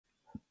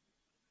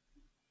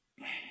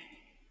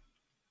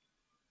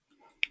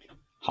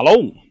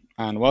Hello,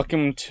 and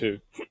welcome to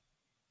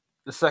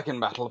the Second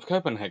Battle of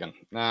Copenhagen.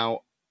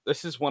 Now,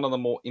 this is one of the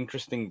more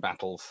interesting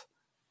battles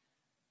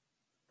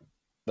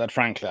that,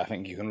 frankly, I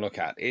think you can look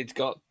at. It's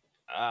got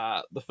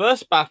the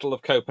First Battle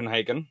of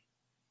Copenhagen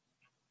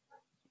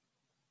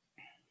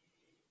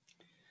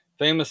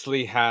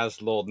famously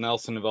has Lord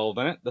Nelson involved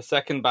in it. The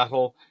Second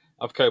Battle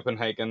of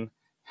Copenhagen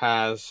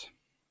has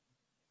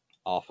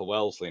Arthur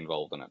Wellesley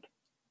involved in it,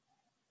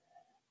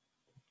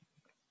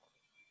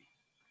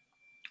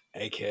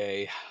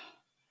 aka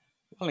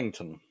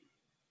Wellington.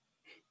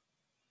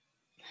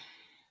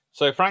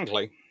 So,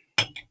 frankly,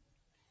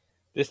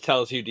 this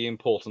tells you the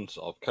importance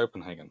of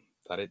Copenhagen,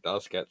 that it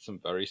does get some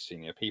very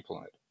senior people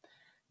in it.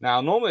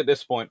 Now, normally at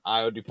this point,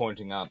 I would be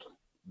pointing out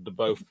the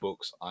both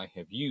books I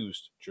have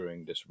used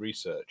during this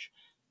research,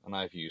 and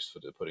I've used for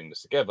putting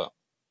this together.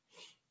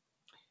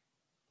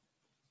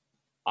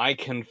 I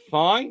can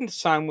find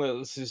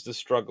Samuels's The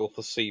Struggle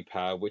for Sea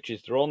Power, which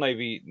is the Royal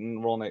Navy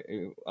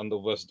under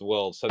versus the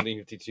World,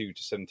 1752 to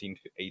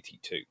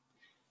 1782.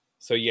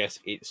 So yes,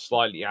 it's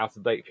slightly out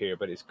of date here,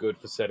 but it's good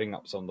for setting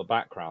up some of the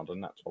background,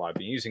 and that's what I've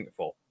been using it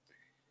for.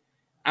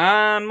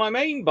 And my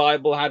main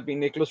Bible had been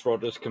Nicholas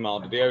Rogers'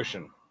 Command of the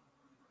Ocean,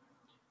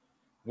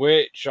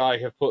 which I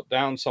have put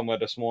down somewhere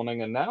this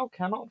morning and now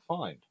cannot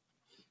find.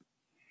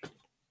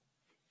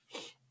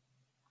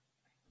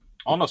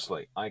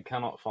 Honestly, I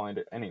cannot find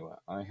it anywhere.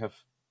 I have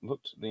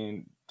looked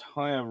the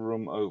entire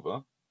room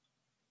over,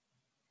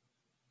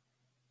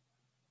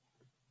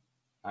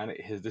 and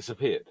it has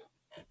disappeared.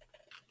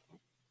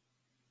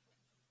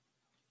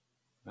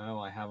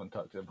 No, I haven't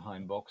tucked it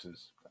behind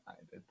boxes.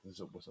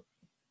 There's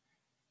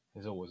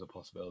always a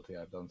possibility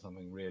I've done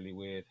something really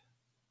weird.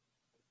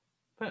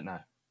 But no.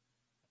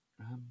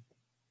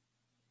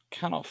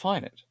 Cannot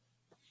find it.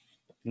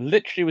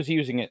 Literally was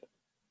using it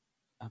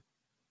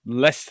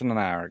less than an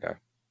hour ago.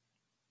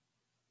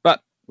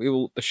 But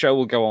the show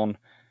will go on.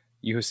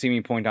 You have seen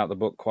me point out the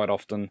book quite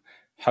often.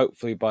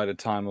 Hopefully by the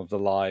time of the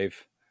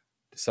live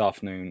this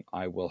afternoon,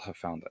 I will have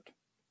found it.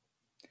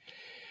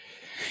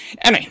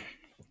 Anyway,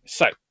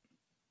 so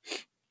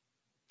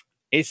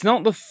it's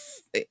not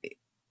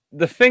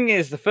the thing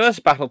is, the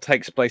first battle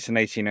takes place in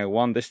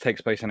 1801. This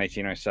takes place in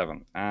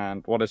 1807.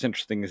 And what is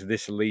interesting is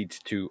this leads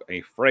to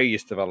a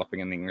phrase developing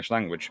in the English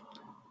language,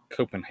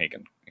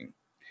 Copenhagen,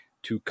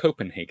 to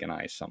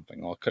Copenhagenize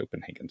something or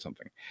Copenhagen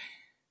something.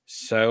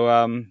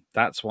 So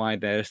that's why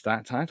there's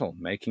that title,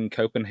 making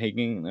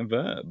Copenhagen a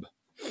verb.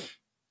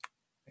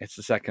 It's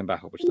the second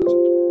battle which does it.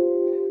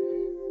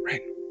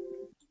 Right.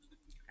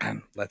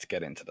 And let's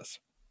get into this.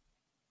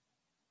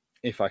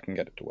 If I can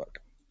get it to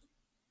work.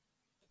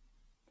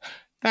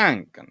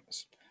 Thank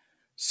goodness.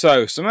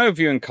 So, some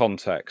overview and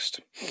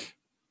context.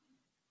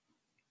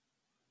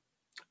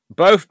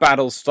 Both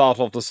battles start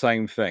off the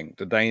same thing.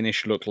 The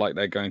Danish look like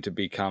they're going to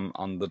become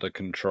under the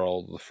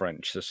control of the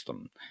French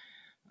system.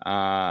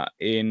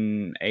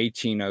 In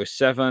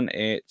 1807,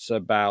 it's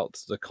about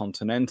the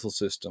continental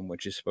system,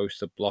 which is supposed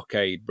to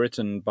blockade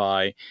Britain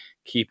by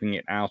keeping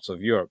it out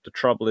of Europe. The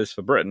trouble is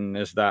for Britain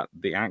is that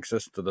the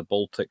access to the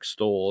Baltic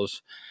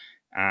stores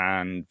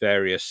and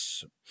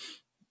various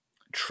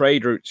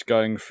trade routes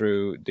going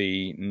through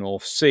the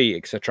North Sea,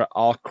 etc.,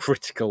 are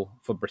critical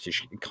for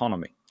British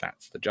economy.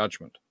 That's the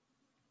judgment.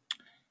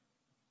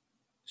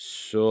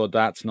 So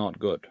that's not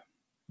good.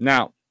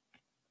 Now,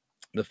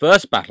 the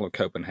first Battle of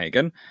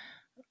Copenhagen,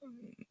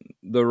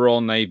 the Royal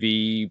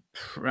Navy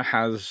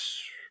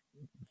has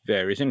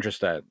various interests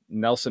there.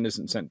 Nelson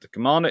isn't sent to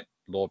command it.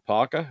 Lord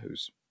Parker,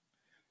 whose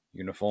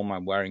uniform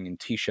I'm wearing in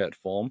t-shirt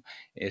form,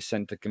 is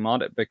sent to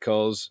command it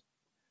because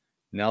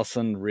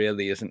Nelson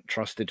really isn't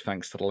trusted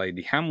thanks to the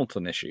Lady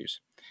Hamilton issues.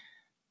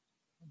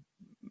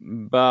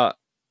 But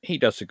he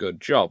does a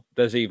good job.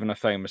 There's even a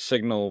famous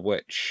signal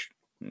which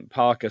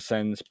Parker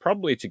sends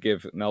probably to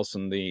give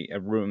Nelson a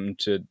room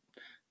to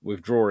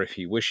withdraw if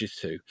he wishes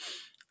to.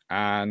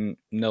 And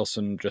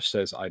Nelson just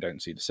says, I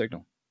don't see the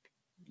signal,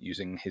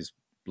 using his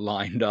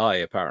blind eye,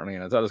 apparently,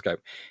 in a telescope.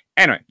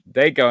 Anyway,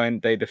 they go in,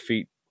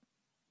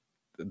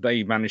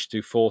 they manage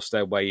to force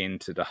their way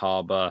into the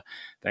harbour.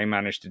 They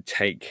manage to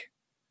take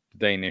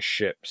Danish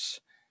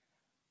ships.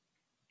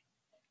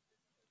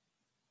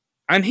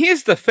 And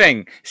here's the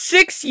thing.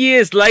 6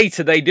 years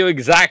later, they do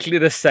exactly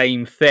the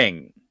same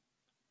thing.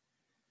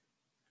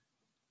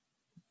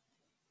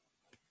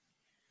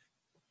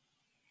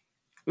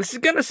 This is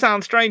going to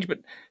sound strange, but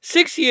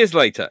 6 years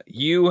later,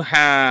 you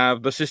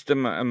have the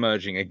system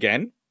emerging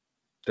again.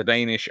 The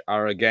Danish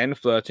are again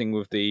flirting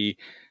with the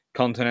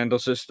continental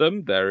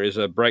system. There is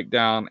a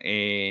breakdown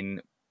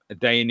in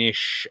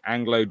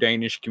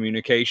Anglo-Danish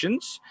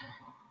communications.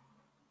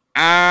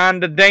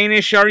 And the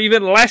Danish are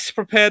even less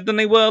prepared than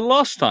they were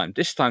last time.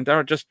 This time, there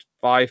are just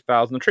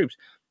 5,000 troops.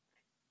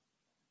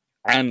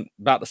 And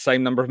about the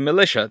same number of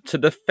militia to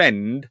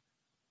defend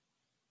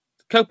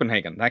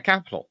Copenhagen, their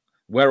capital,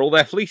 where all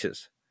their fleet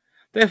is.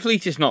 Their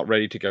fleet is not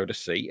ready to go to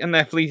sea, and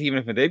their fleet, even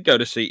if it did go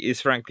to sea, is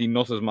frankly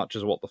not as much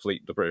as what the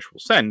fleet the British will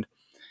send.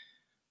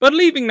 But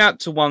leaving that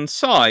to one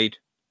side,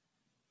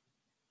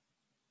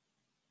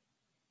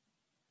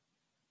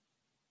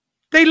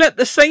 They let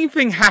the same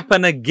thing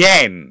happen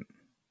again.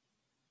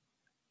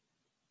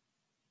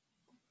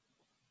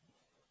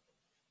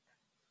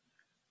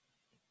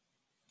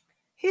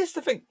 Here's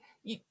the thing.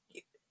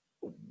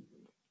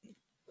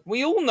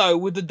 We all know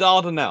with the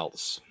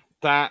Dardanelles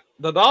that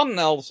the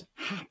Dardanelles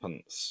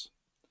happens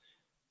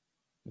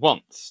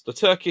once. The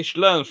Turkish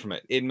learn from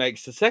it. It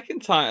makes the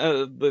second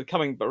time,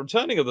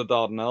 returning of the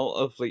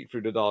Dardanelles, a fleet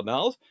through the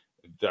Dardanelles,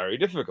 very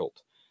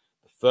difficult.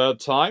 The third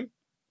time,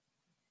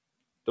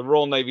 the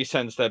Royal Navy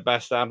sends their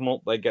best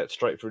admiral. They get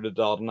straight through the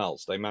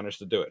Dardanelles. They manage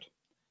to do it.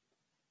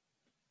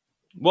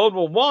 World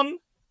War One,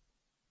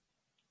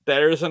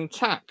 there is an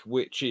attack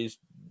which is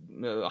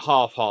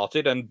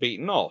half-hearted and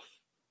beaten off.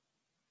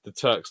 The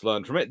Turks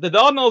learn from it. The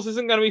Dardanelles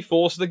isn't going to be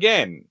forced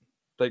again.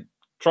 They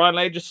try and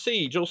lay a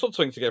siege, all sorts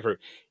of things to get through.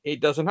 It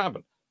doesn't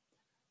happen.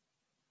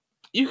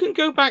 You can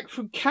go back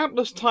through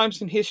countless times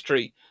in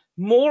history.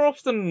 More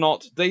often than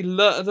not,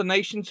 the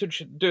nations who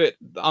should do it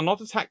are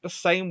not attacked the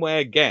same way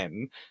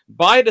again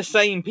by the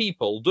same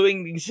people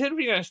doing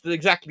exactly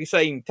the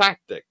same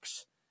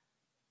tactics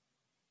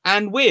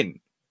and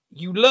win.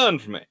 You learn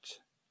from it.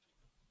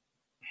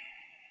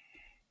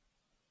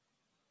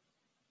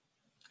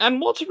 And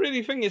what's the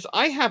really thing is,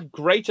 I have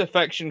great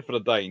affection for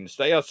the Danes.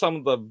 They are some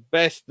of the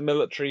best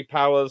military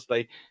powers.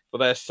 For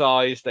their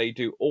size, they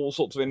do all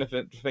sorts of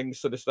innovative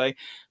things to this day.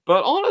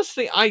 But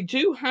honestly, I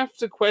do have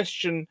to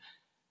question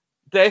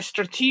their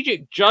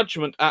strategic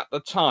judgment at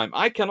the time.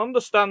 I can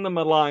understand them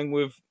allying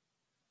with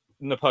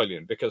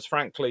Napoleon, because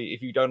frankly,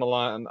 if you don't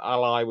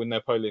ally with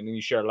Napoleon and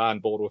you share a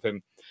land border with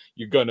him,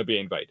 you're going to be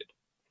invaded.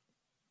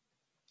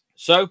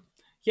 So,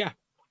 yeah.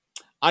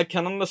 I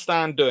can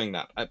understand doing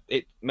that.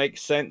 It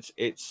makes sense.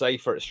 It's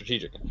safer. It's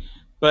strategic.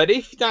 But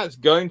if that's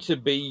going to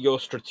be your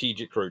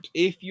strategic route,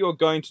 if you're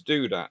going to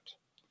do that,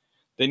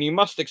 then you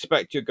must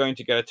expect you're going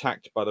to get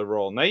attacked by the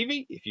Royal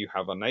Navy, if you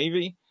have a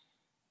navy,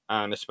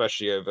 and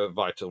especially over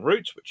vital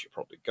routes, which you're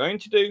probably going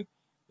to do,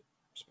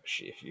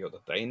 especially if you're the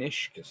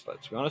Danish, because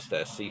let's be honest,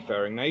 they're a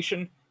seafaring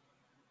nation.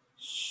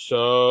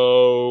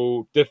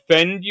 So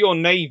defend your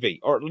navy,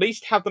 or at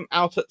least have them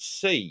out at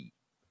sea,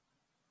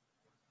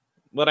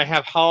 where they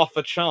have half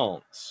a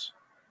chance.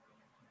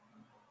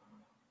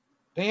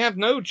 They have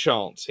no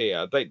chance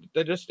here.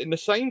 They're just in the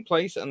same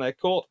place and they're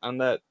caught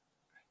and they're...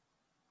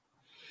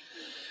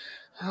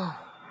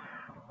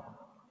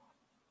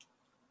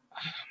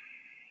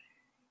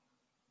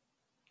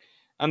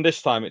 And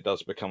this time it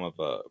does become a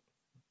verb.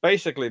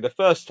 Basically, the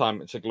first time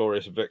it's a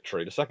glorious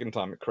victory. The second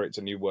time it creates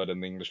a new word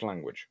in the English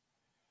language.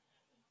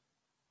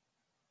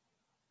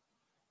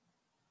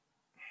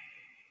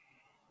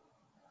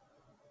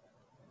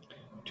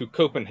 To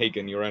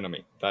Copenhagen your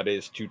enemy. That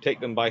is, to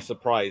take them by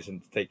surprise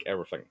and to take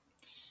everything.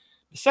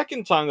 The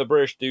second time the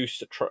British do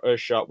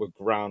show up with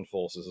ground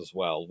forces as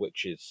well,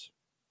 which is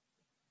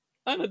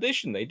an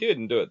addition. They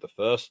didn't do it the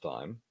first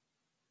time.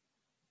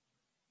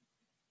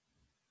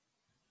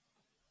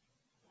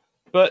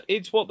 But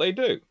it's what they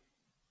do.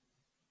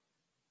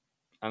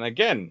 And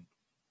again,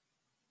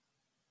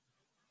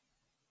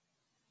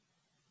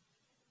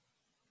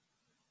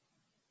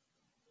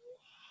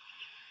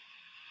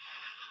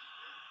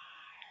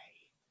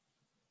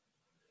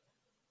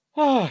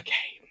 okay.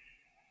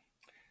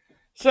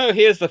 So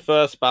here's the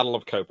first Battle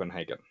of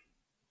Copenhagen.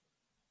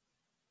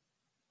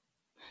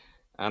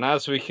 And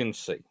as we can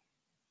see,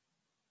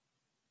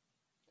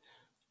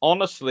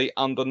 honestly,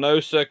 under no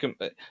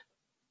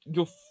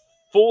you're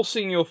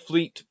forcing your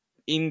fleet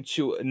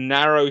into a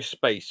narrow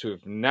space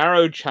with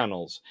narrow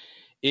channels.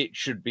 It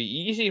should be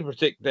easy to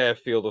predict their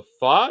field of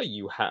fire.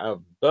 You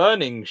have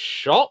burning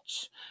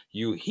shots.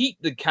 You heat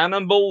the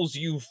cannonballs.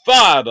 You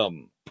fire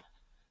them.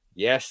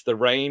 Yes, the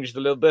range is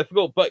a little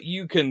difficult, but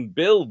you can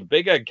build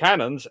bigger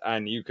cannons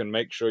and you can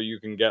make sure you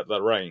can get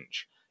the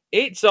range.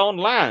 It's on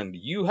land.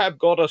 You have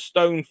got a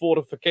stone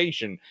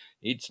fortification.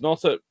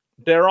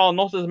 There are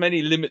not as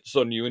many limits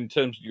on you in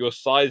terms of your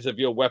size of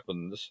your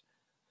weapons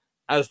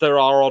as there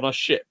are on a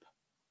ship.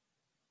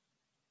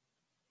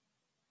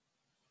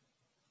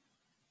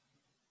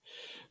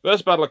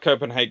 First Battle of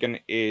Copenhagen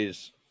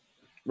is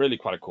really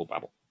quite a cool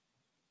battle.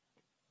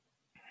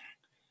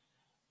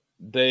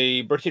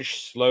 The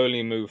British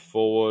slowly move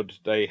forward.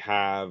 They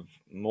have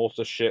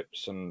mortar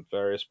ships and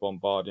various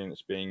bombard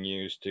units being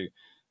used to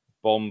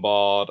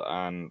bombard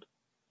and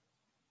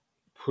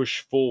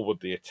push forward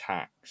the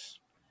attacks.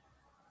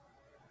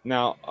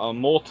 Now, a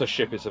mortar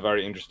ship is a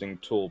very interesting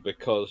tool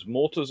because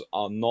mortars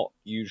are not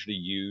usually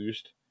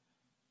used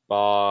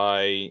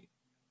by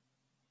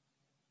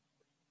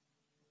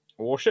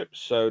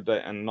warships,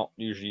 and not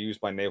usually used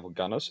by naval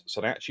gunners,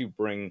 so they actually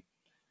bring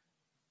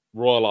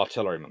Royal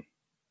Artillerymen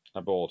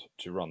aboard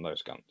to run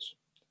those guns.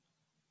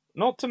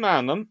 Not to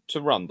man them,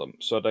 to run them,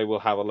 so they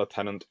will have a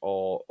lieutenant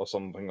or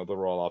something of the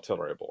Royal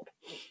Artillery aboard.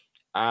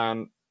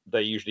 And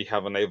they usually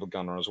have a naval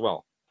gunner as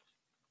well.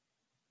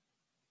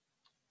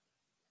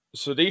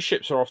 So these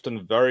ships are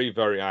often very,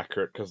 very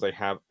accurate because they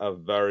have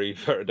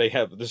they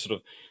have this sort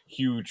of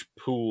huge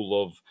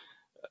pool of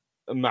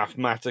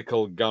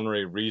mathematical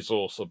gunnery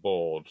resource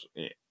aboard,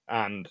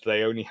 and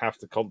they only have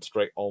to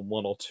concentrate on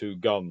 1 or 2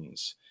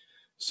 guns.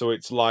 So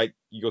it's like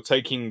you're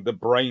taking the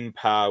brain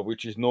power,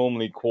 which is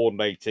normally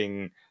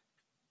coordinating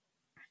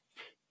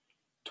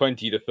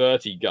 20 to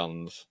 30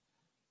 guns,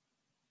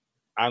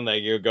 and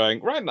then you're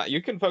going, right, now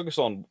you can focus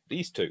on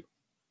these 2.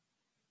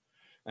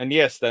 And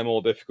yes, they're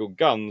more difficult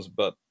guns,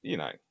 but,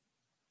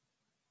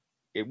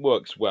 it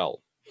works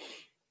well.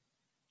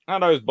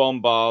 And those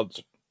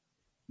bombardments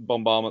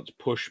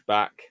push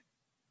back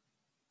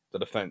the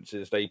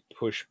defenses. They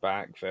push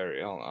back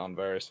on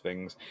various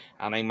things,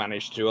 and they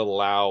manage to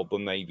allow the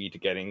Navy to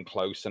get in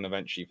close, and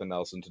eventually for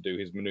Nelson to do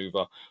his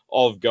maneuver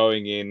of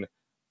going in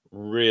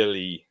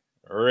really,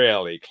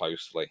 really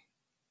closely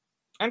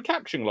and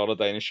capturing a lot of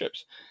Danish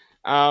ships.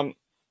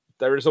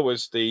 There is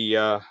always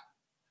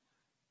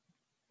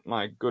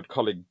my good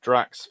colleague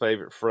Drax's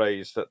favourite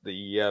phrase that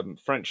the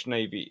French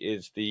Navy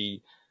is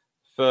the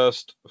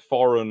first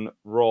foreign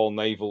Royal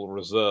Naval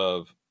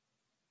Reserve.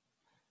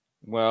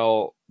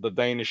 Well, the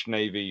Danish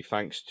Navy,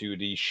 thanks to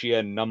the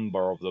sheer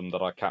number of them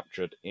that are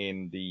captured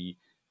in the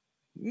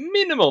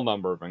minimal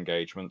number of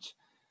engagements,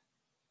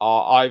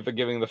 are either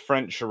giving the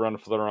French a run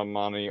for their own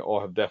money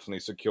or have definitely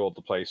secured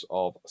the place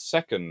of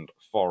second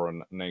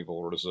foreign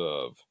naval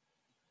reserve.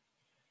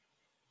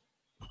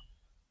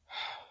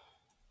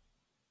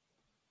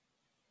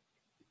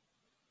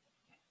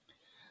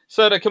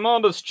 So the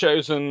commanders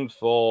chosen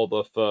for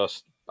the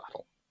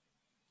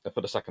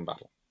second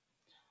battle.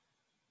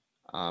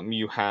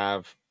 You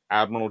have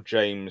Admiral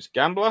James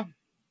Gambier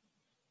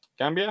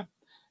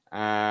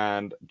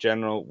and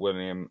General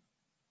William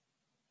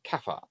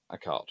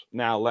Cathcart.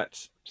 Now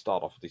let's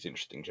start off with these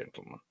interesting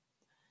gentlemen.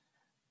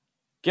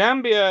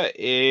 Gambier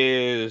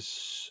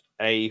is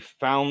a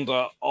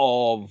founder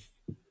of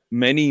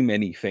many,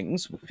 many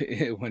things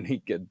when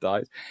he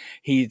dies.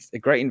 He's a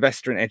great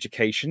investor in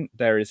education.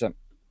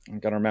 I'm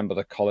going to remember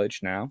the college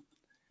now.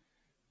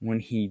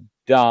 When he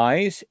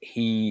dies,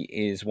 he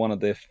is one of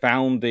the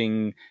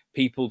founding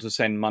people to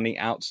send money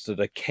out to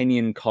the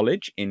Kenyon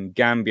College in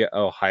Gambier,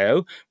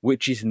 Ohio,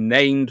 which is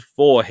named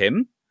for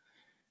him,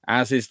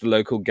 as is the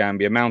local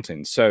Gambier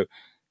Mountains. So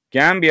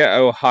Gambier,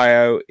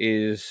 Ohio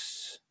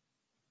is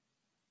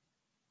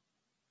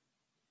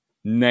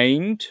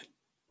named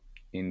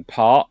in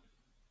part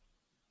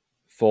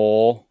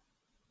for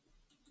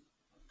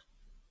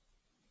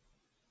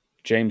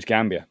James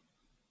Gambier,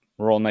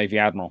 Royal Navy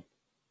Admiral.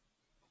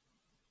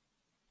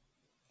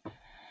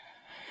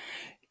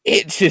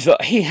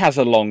 He has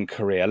a long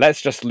career.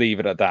 Let's just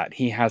leave it at that.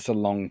 He has a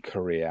long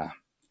career,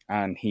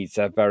 and he's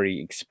a very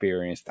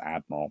experienced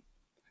admiral.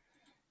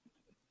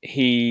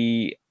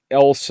 He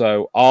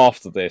also,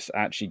 after this,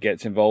 actually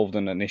gets involved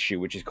in an issue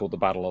which is called the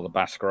Battle of the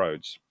Basque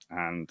Roads,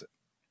 and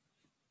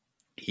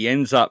he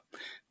ends up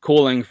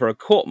calling for a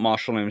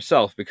court-martial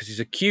himself because he's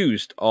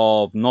accused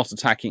of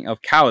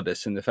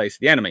cowardice in the face of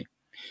the enemy.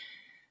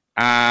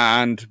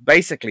 And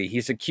basically,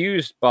 he's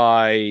accused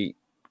by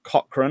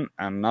Cochrane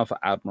and another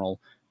admiral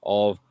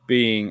of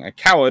being a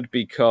coward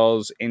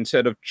because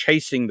instead of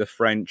chasing the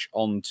French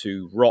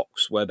onto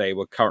rocks where they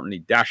were currently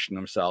dashing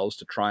themselves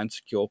to try and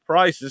secure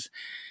prizes,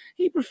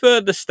 he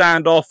preferred to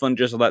stand off and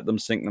just let them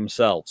sink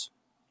themselves.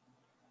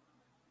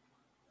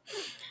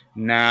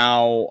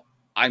 Now,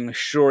 I'm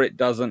sure it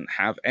doesn't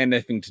have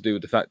anything to do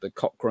with the fact that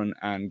Cochrane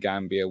and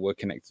Gambier were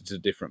connected to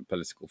different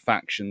political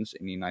factions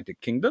in the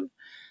United Kingdom.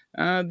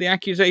 The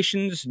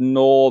accusations,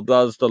 nor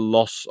does the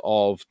loss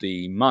of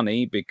the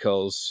money,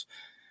 because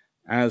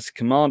as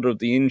commander of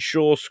the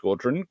inshore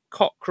squadron,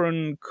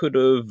 Cochrane could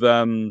have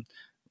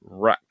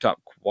racked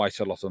up quite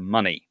a lot of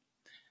money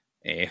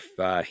if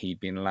he'd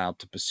been allowed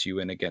to pursue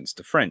in against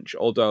the French.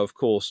 Although, of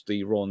course,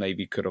 the Royal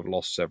Navy could have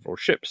lost several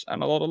ships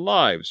and a lot of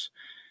lives,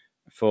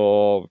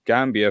 for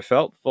Gambier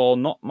felt, for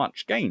not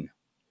much gain.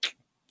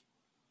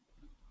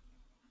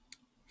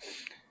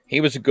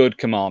 He was a good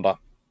commander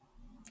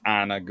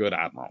and a good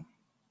admiral.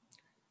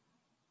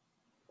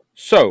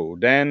 So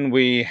then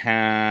we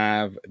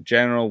have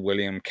General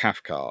William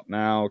Cathcart.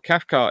 Now,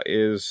 Cathcart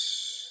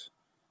is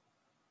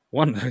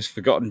one of those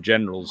forgotten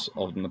generals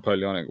of the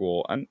Napoleonic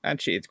War, and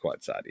actually it's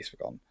quite sad he's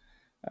forgotten.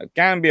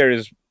 Gambier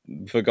is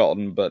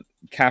forgotten, but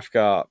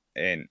Cathcart,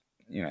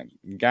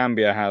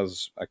 Gambier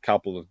has a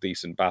couple of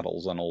decent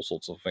battles and all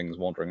sorts of things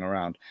wandering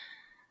around.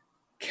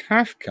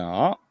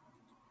 Cathcart,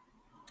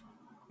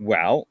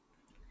 well,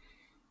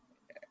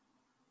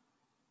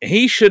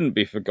 he shouldn't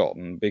be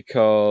forgotten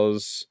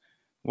because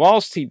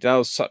whilst he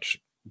does such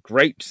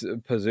great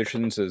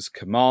positions as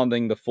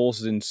commanding the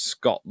forces in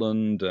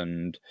Scotland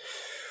and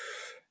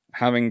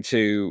having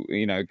to,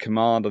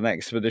 command an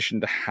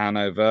expedition to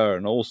Hanover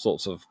and all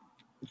sorts of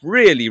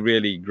really,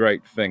 really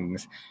great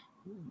things,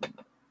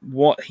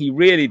 what he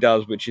really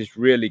does, which is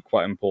really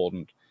quite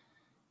important,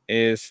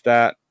 is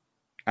that,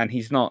 and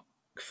he's not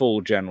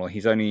full general,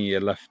 he's only a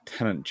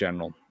lieutenant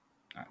general,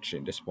 actually,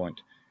 at this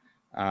point,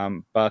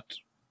 but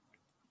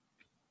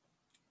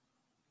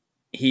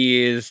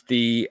he is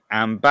the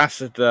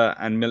ambassador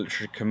and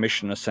military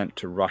commissioner sent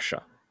to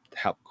Russia to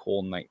help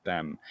coordinate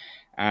them.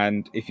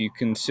 And if you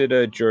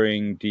consider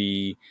during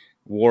the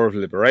War of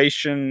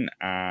Liberation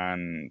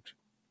and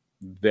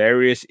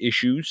various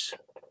issues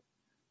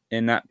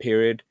in that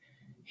period,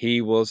 he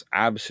was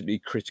absolutely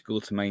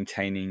critical to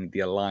maintaining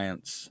the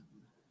alliance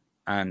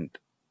and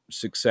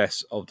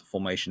success of the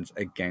formations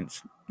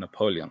against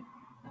Napoleon.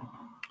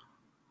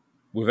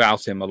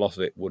 Without him, a lot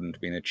of it wouldn't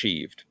have been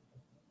achieved.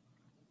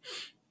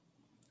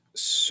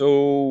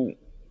 So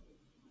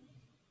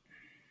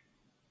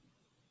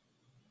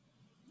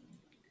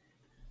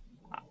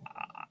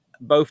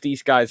both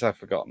these guys I've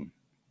forgotten,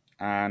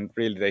 and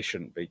really they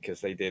shouldn't be,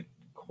 because they did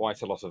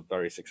quite a lot of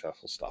very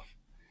successful stuff.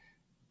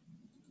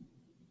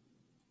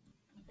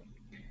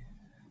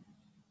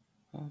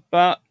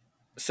 But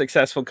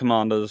successful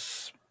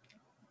commanders,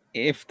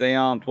 if they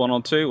aren't one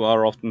or two,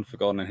 are often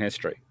forgotten in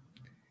history.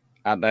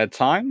 At their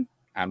time,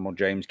 Admiral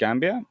James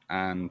Gambier,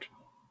 and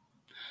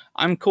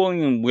I'm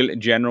calling him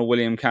General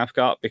William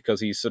Cathcart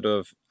because he's sort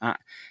of...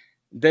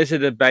 there's a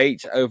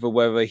debate over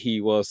whether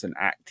he was an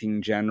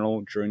acting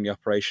general during the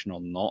operation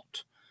or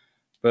not.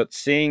 But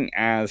seeing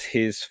as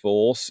his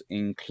force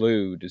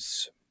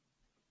includes...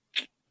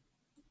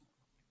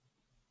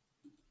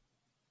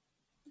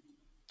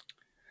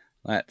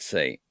 let's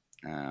see.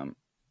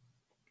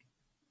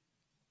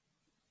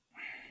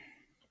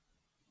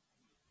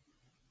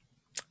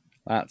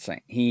 Let's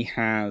see. He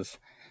has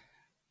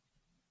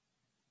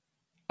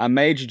a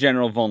Major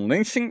General von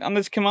Linsing under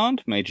his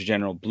command, Major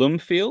General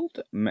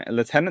Bloomfield,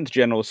 Lieutenant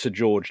General Sir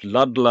George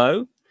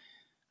Ludlow,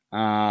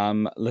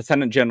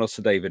 Lieutenant General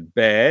Sir David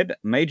Baird,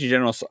 Major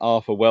General Sir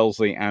Arthur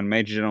Wellesley, and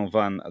Major General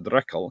Van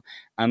Dreckel,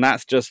 and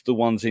that's just the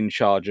ones in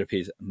charge of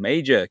his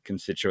major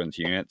constituent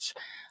units.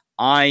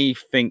 I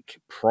think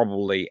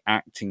probably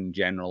acting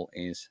general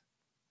is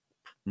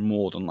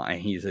more than likely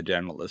he's a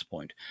general at this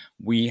point.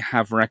 We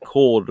have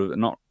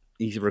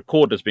he's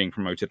recorded as being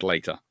promoted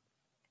later.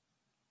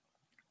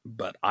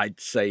 But I'd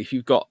say if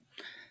you've got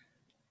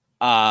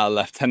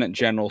Lieutenant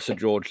General Sir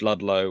George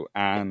Ludlow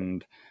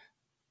and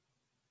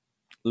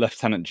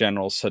Lieutenant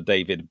General Sir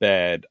David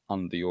Baird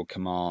under your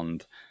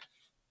command,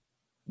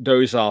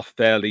 those are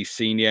fairly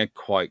senior,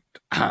 quite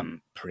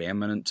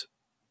preeminent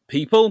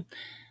people.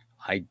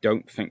 I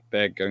don't think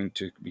they're going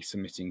to be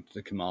submitting to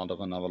the command of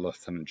another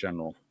Lieutenant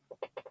General.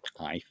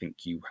 I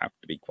think you have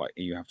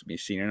to be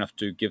senior enough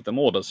to give them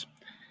orders.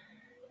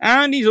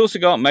 And he's also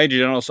got Major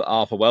General Sir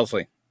Arthur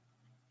Wellesley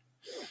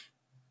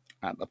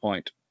at the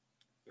point.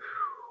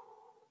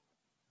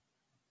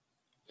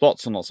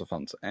 Lots and lots of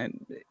fun.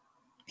 And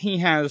he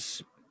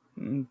has,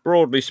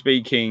 broadly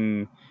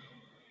speaking,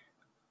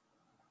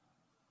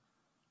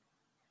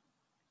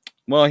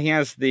 well, he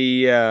has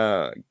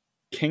the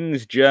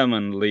King's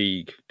German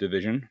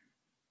Legion,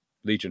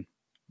 the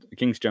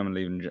King's German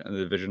Legion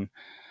division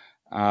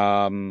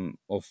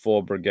of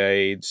 4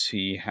 brigades,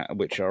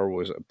 which are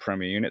always a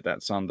premier unit.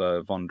 That's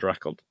under von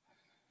Dreckel.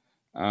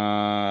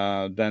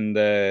 Then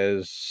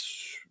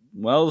there's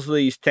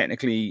Wellesley's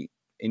technically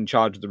in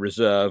charge of the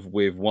reserve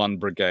with 1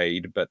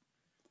 brigade, but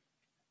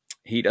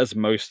he does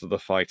most of the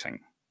fighting,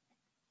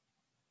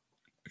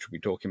 which we'll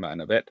be talking about in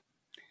a bit.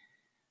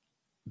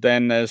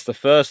 Then there's the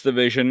 1st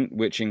Division,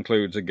 which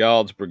includes a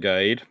Guards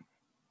Brigade,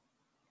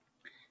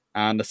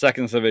 and the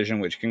 2nd Division,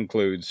 which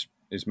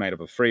is made up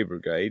of 3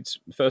 brigades.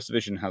 The 1st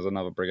Division has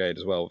another brigade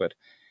as well with it.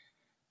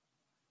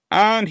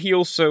 And he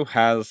also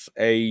has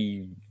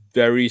a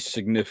very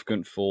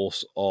significant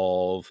force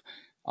of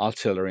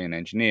artillery and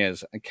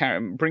engineers,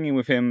 bringing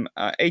with him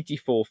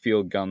 84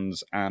 field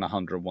guns and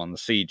 101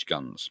 siege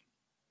guns.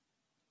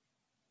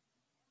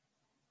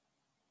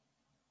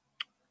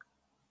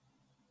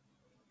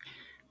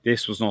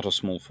 This was not a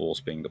small force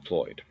being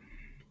deployed.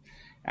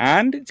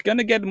 And it's going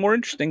to get more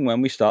interesting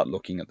when we start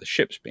looking at the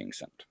ships being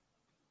sent.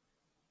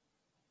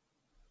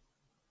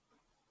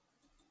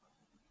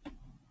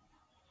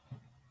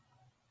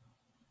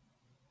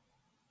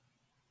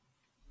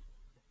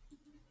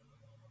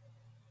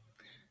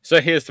 So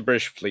here's the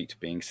British fleet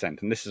being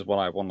sent, and this is what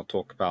I want to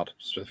talk about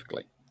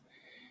specifically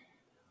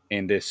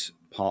in this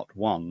part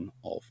 1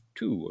 of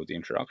 2 of the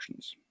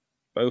introductions.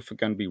 Both are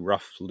going to be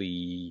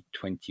roughly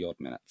 20-odd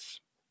minutes.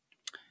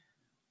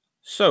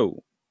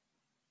 So,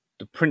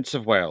 the Prince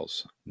of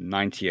Wales,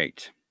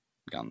 98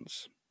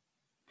 guns.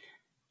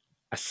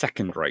 A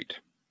second rate.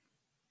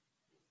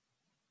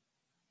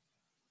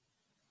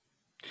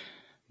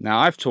 Now,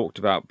 I've talked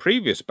about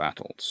previous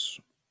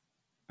battles,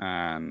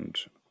 and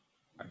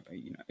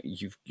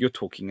you're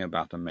talking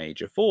about a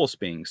major force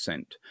being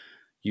sent.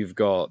 You've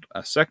got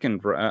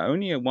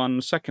only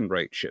one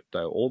second-rate ship,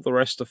 though. All the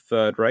rest are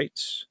third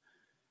rates.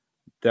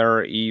 There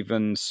are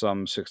even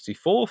some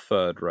 64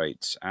 third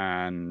rates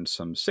and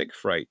some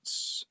 6th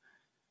rates.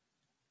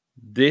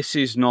 This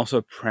is not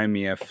a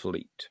premier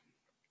fleet.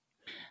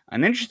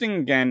 And interesting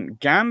again,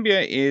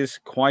 Gambier is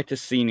quite a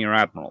senior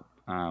admiral.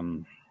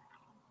 I've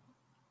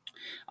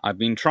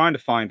been trying to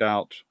find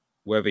out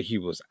whether he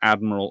was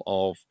admiral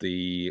of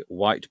the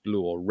white,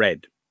 blue, or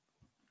red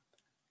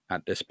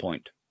at this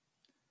point.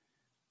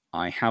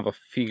 I have a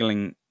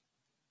feeling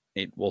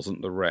it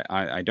wasn't the red.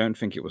 I don't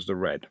think it was the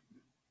red.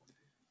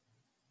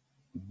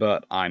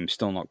 But I'm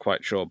still not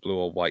quite sure, blue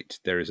or white.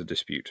 There is a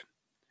dispute.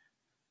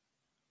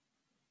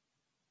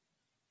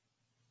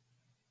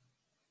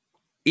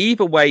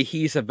 Either way,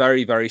 he's a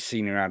very, very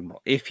senior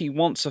admiral. If he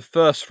wants a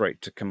first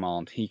rate to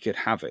command, he could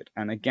have it.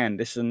 And again,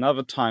 this is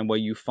another time where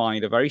you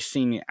find a very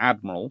senior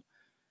admiral,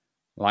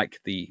 like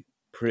the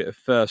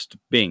first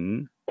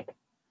Bing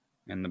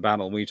in the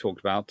battle we talked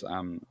about,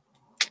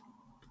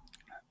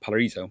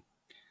 Palarizo.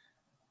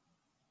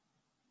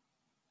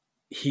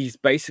 He's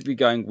basically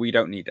going, we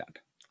don't need that.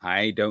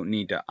 I don't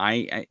need that.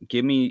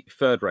 Give me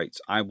third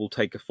rates. I will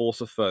take a force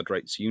of third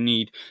rates. You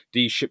need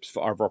these ships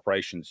for other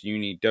operations. You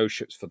need those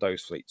ships for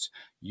those fleets.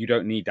 You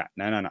don't need that.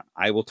 No.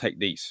 I will take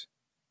these.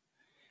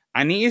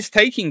 And he is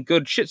taking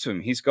good ships with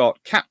him. He's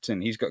got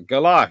Captain, he's got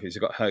Goliath, he's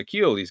got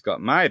Hercule, he's got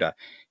Maida,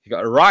 he's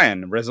got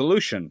Orion,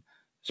 Resolution,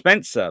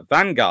 Spencer,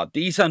 Vanguard.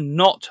 These are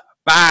not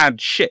bad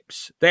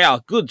ships. They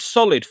are good,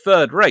 solid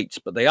third rates,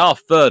 but they are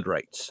third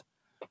rates.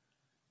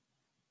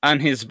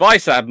 And his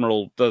Vice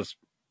Admiral does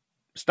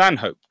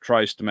Stanhope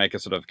tries to make a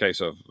sort of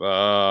case of,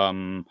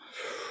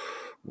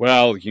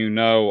 well, you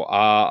know,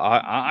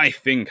 I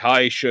think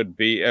I should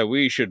be,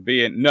 we should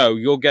be in. No,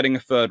 you're getting a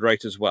third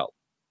rate as well.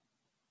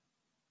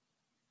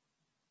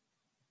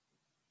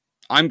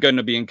 I'm going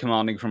to be in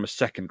commanding from a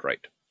second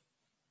rate.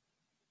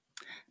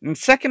 And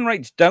second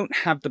rates don't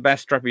have the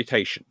best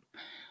reputation.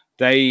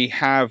 They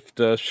have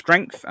the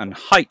strength and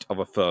height of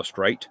a first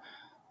rate,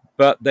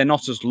 but they're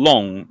not as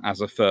long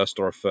as a first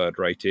or a third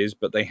rate is,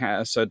 but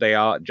so they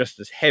are just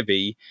as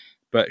heavy,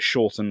 but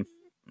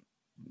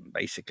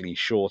basically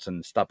short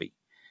and stubby.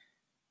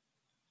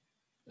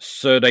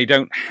 So they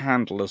don't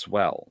handle as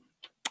well.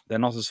 They're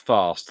not as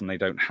fast and they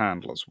don't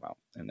handle as well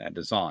in their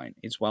design.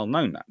 It's well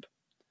known that.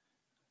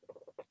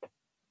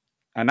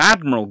 An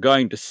admiral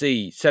going to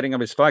sea, setting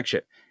up his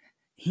flagship,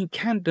 he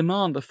can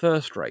demand a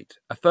first rate.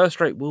 A first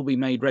rate will be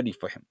made ready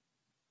for him.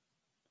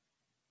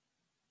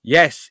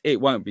 Yes,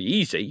 it won't be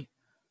easy,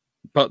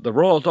 but the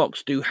Royal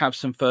Docks do have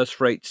some first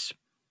rates.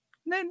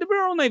 The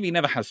Royal Navy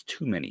never has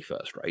too many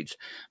first rates,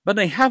 but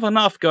they have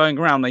enough going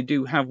around. They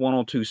do have one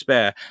or two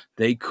spare.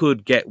 They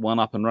could get one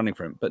up and running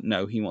for him, but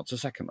no, he wants a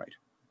second rate.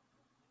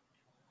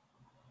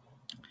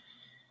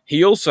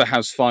 He also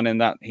has fun in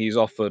that he's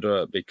offered,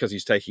 because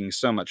he's taking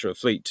so much of a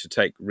fleet, to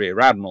take rear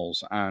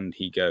admirals, and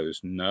he goes,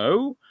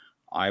 no,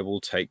 I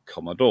will take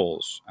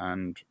commodores,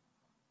 and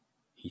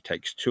he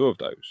takes 2 of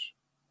those.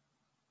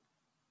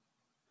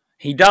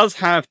 He does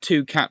have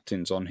 2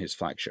 captains on his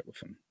flagship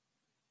with him.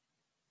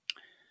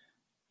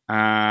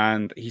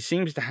 And he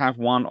seems to have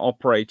one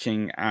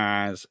operating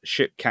as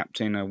ship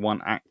captain and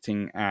one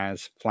acting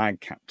as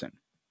flag captain.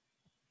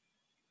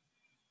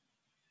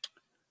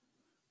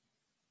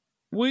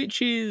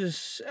 Which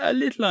is a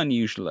little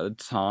unusual at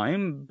the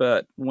time,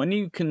 but when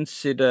you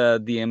consider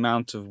the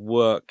amount of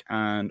work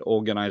and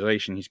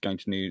organization he's going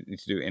to need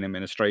to do in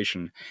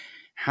administration,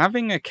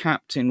 having a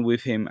captain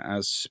with him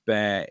as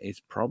spare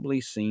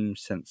probably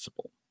seems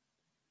sensible.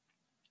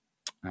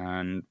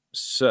 And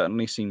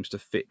certainly seems to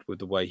fit with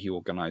the way he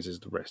organizes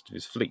the rest of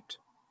his fleet.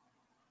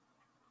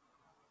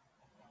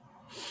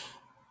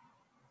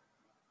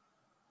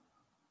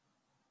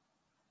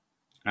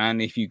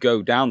 And if you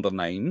go down the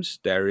names,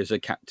 there is a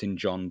Captain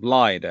John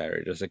Bligh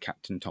there, there's a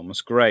Captain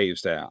Thomas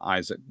Graves there,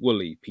 Isaac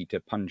Woolley, Peter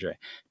Punge,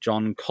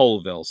 John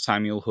Colville,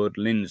 Samuel Hood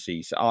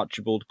Lindsay, Sir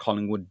Archibald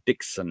Collingwood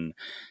Dixon,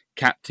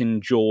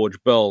 Captain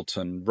George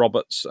Burleton,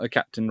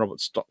 Captain Robert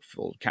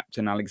Stockfield,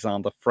 Captain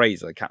Alexander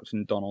Fraser,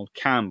 Captain Donald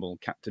Campbell,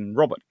 Captain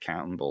Robert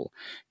Campbell,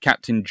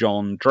 Captain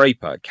John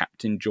Draper,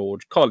 Captain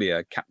George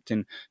Collier,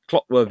 Captain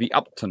Clotworthy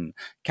Upton,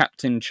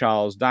 Captain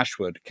Charles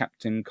Dashwood,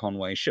 Captain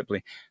Conway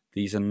Shipley.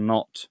 These are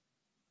not...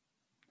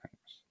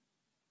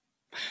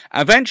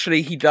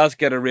 Eventually, he does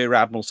get a rear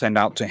admiral sent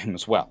out to him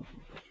as well.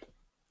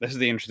 This is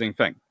the interesting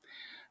thing.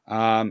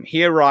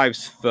 He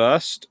arrives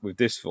first with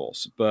this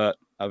force, but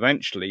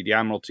eventually the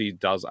Admiralty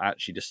does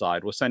actually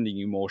decide, we're sending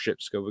you more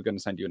ships, so we're going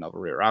to send you another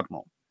rear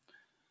admiral.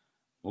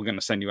 We're going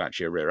to send you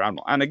actually a rear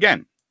admiral. And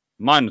again,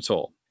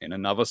 Minotaur in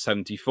another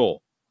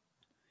 74.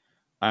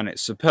 And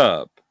it's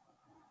superb,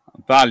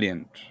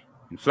 valiant,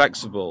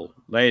 inflexible,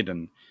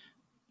 laden.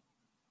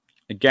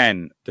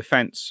 Again,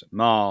 defense,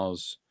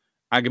 Mars,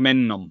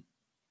 Agamemnon,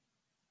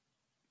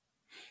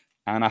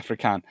 and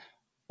African.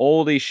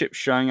 All these ships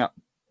showing up,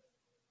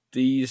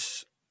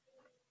 these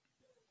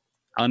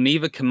are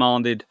neither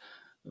commanded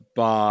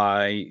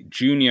by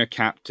junior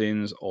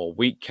captains or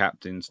weak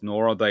captains,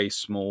 nor are they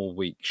small,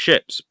 weak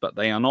ships, but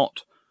they are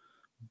not,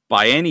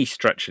 by any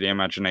stretch of the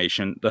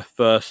imagination, the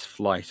first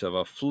flight of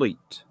a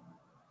fleet.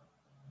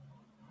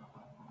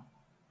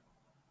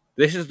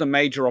 This is the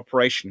major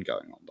operation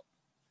going on.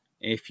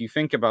 If you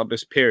think about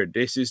this period,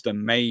 this is the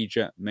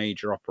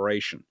major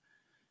operation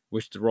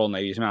which the Royal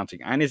Navy is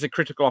mounting, and is a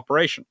critical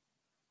operation.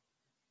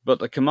 But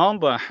the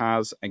commander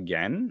has,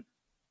 again,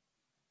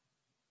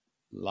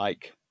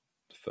 like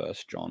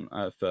first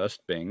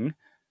Bing,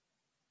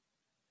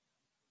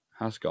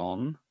 has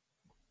gone,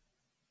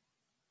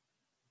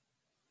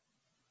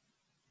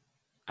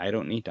 I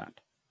don't need that.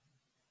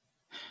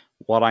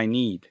 What I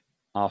need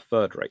are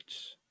third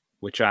rates,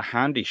 which are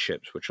handy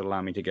ships which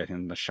allow me to get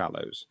in the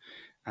shallows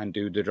and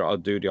do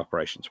the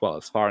operations well,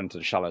 as far into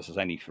the shallows as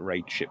any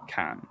raid ship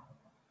can.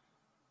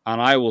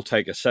 and I will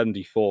take a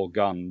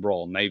 74-gun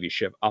Royal Navy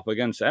ship up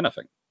against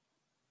anything.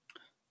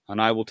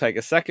 And I will take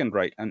a second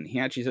rate. And he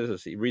actually says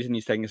this. The reason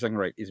he's taking a second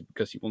rate is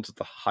because he wanted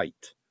the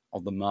height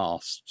of the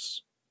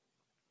masts.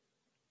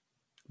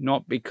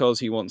 Not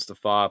because he wants the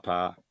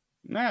firepower.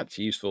 That's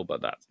useful,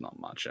 but that's not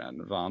much an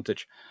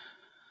advantage.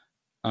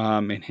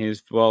 In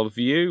his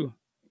worldview,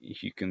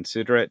 if you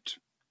consider it,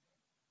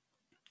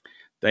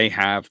 they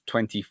have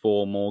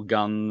 24 more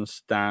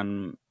guns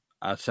than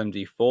a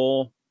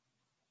 74,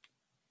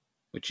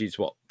 which is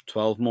what,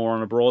 12 more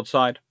on a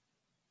broadside.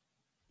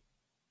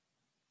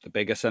 The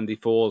bigger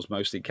 74s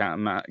mostly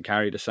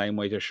carry the same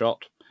weight of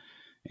shot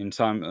in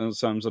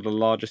terms of the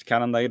largest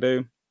cannon they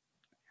do.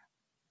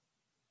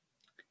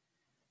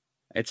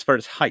 It's for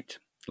its height,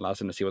 allows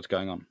them to see what's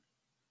going on.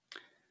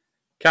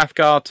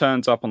 Cathcart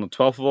turns up on the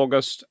 12th of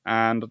August,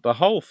 and the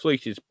whole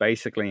fleet is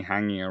basically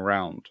hanging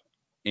around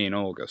in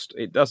August.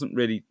 It doesn't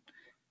really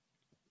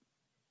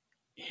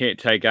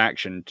take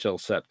action till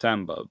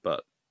September,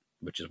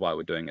 which is why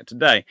we're doing it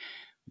today.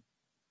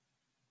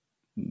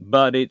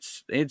 But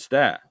it's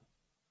there.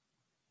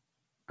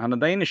 And the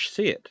Danish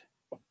see it.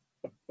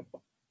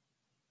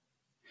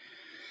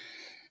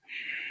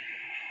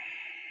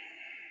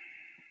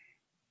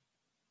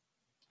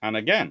 And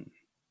again,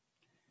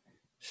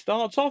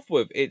 starts off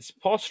with it's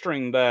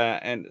posturing there,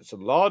 and it's a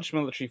large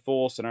military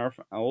force, and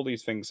all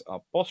these things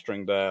are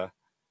posturing there.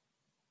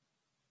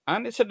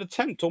 And it's an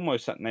attempt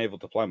almost at naval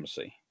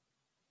diplomacy.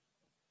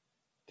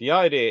 The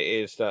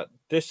idea is that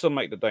this will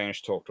make the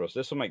Danish talk to us.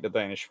 This will make the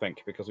Danish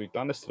think, because we've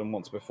done this to them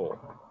once before.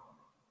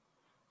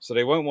 So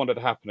they won't want it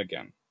to happen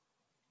again.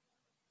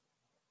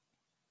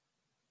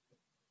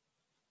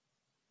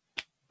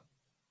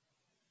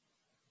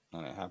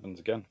 And it happens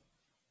again.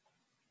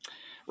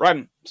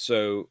 Right,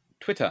 so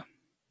Twitter.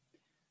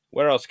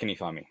 Where else can you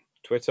find me?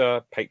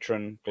 Twitter,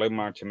 Patreon, Global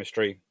Maritime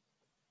Mystery.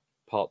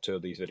 Part 2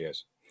 of these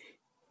videos.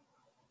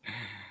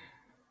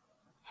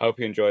 Hope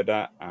you enjoyed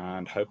that,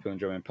 and hope you're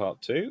enjoying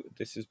part 2.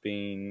 This has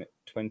been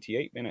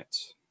 28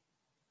 minutes.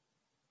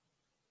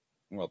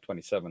 Well,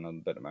 27 on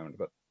a bit at the moment,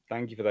 but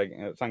thank you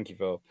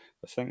for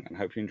listening, and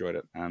hope you enjoyed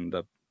it. And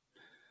the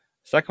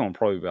second one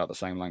probably about the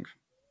same length.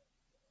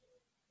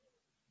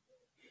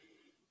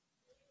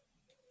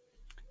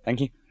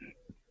 Thank you.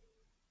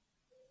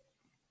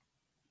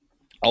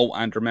 Oh,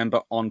 and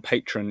remember, on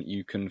Patreon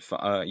you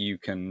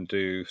can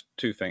do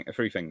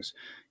three things.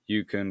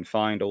 You can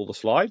find all the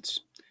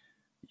slides.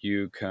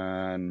 You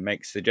can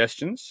make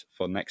suggestions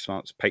for next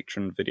month's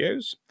Patreon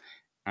videos,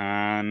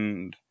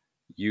 and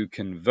you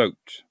can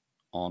vote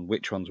on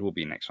which ones will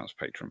be next month's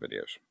Patreon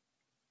videos.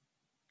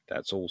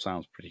 That all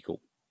sounds pretty cool.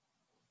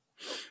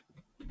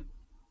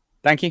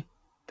 Thank you.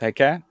 Take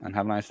care and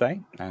have a nice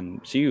day,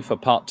 and see you for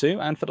part 2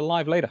 and for the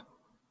live later.